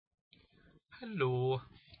Hello,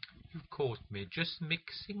 you caught me just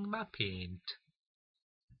mixing my paint.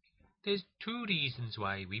 There's two reasons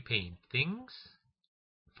why we paint things.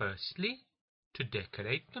 Firstly, to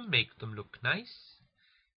decorate them, make them look nice.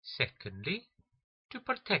 Secondly, to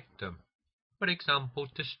protect them, for example,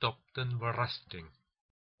 to stop them rusting.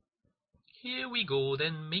 Here we go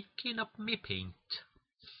then, making up me paint.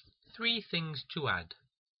 Three things to add.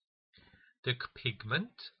 The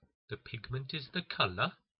pigment is the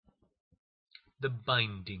colour. The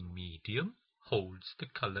binding medium holds the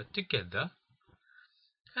colour together,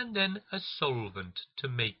 and then a solvent to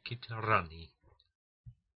make it runny.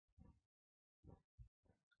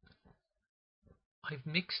 I've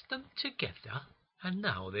mixed them together, and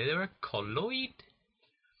now they're a colloid.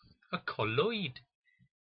 A colloid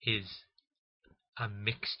is a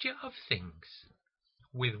mixture of things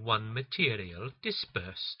with one material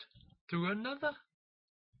dispersed through another.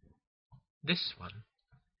 This one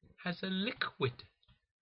has a liquid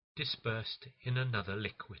dispersed in another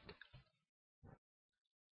liquid.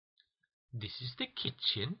 This is the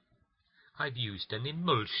kitchen. I've used an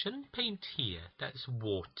emulsion paint here that's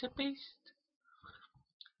water-based.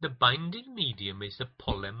 The binding medium is a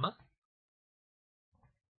polymer,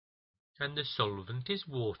 and the solvent is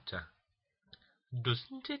water.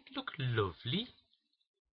 Doesn't it look lovely?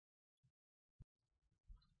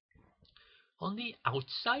 On the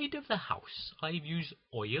outside of the house, I've used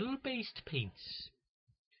oil-based paints.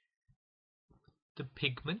 The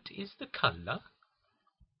pigment is the colour,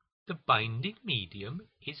 the binding medium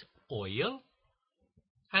is oil,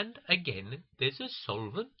 and again there's a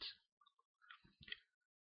solvent.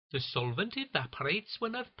 The solvent evaporates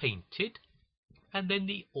when I've painted, and then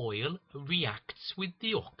the oil reacts with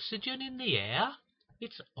the oxygen in the air.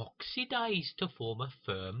 It's oxidized to form a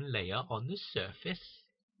firm layer on the surface.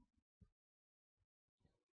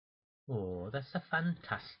 Oh, that's a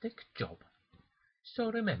fantastic job.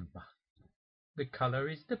 So remember, the colour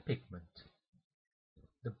is the pigment.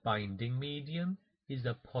 The binding medium is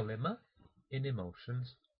a polymer in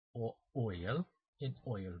emulsions or oil in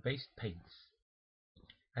oil-based paints.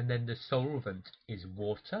 And then the solvent is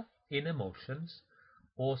water in emulsions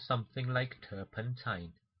or something like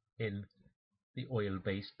turpentine in the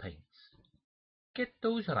oil-based paints. Get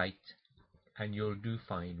those right and you'll do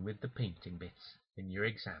fine with the painting bits in your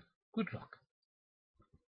exam. Good luck.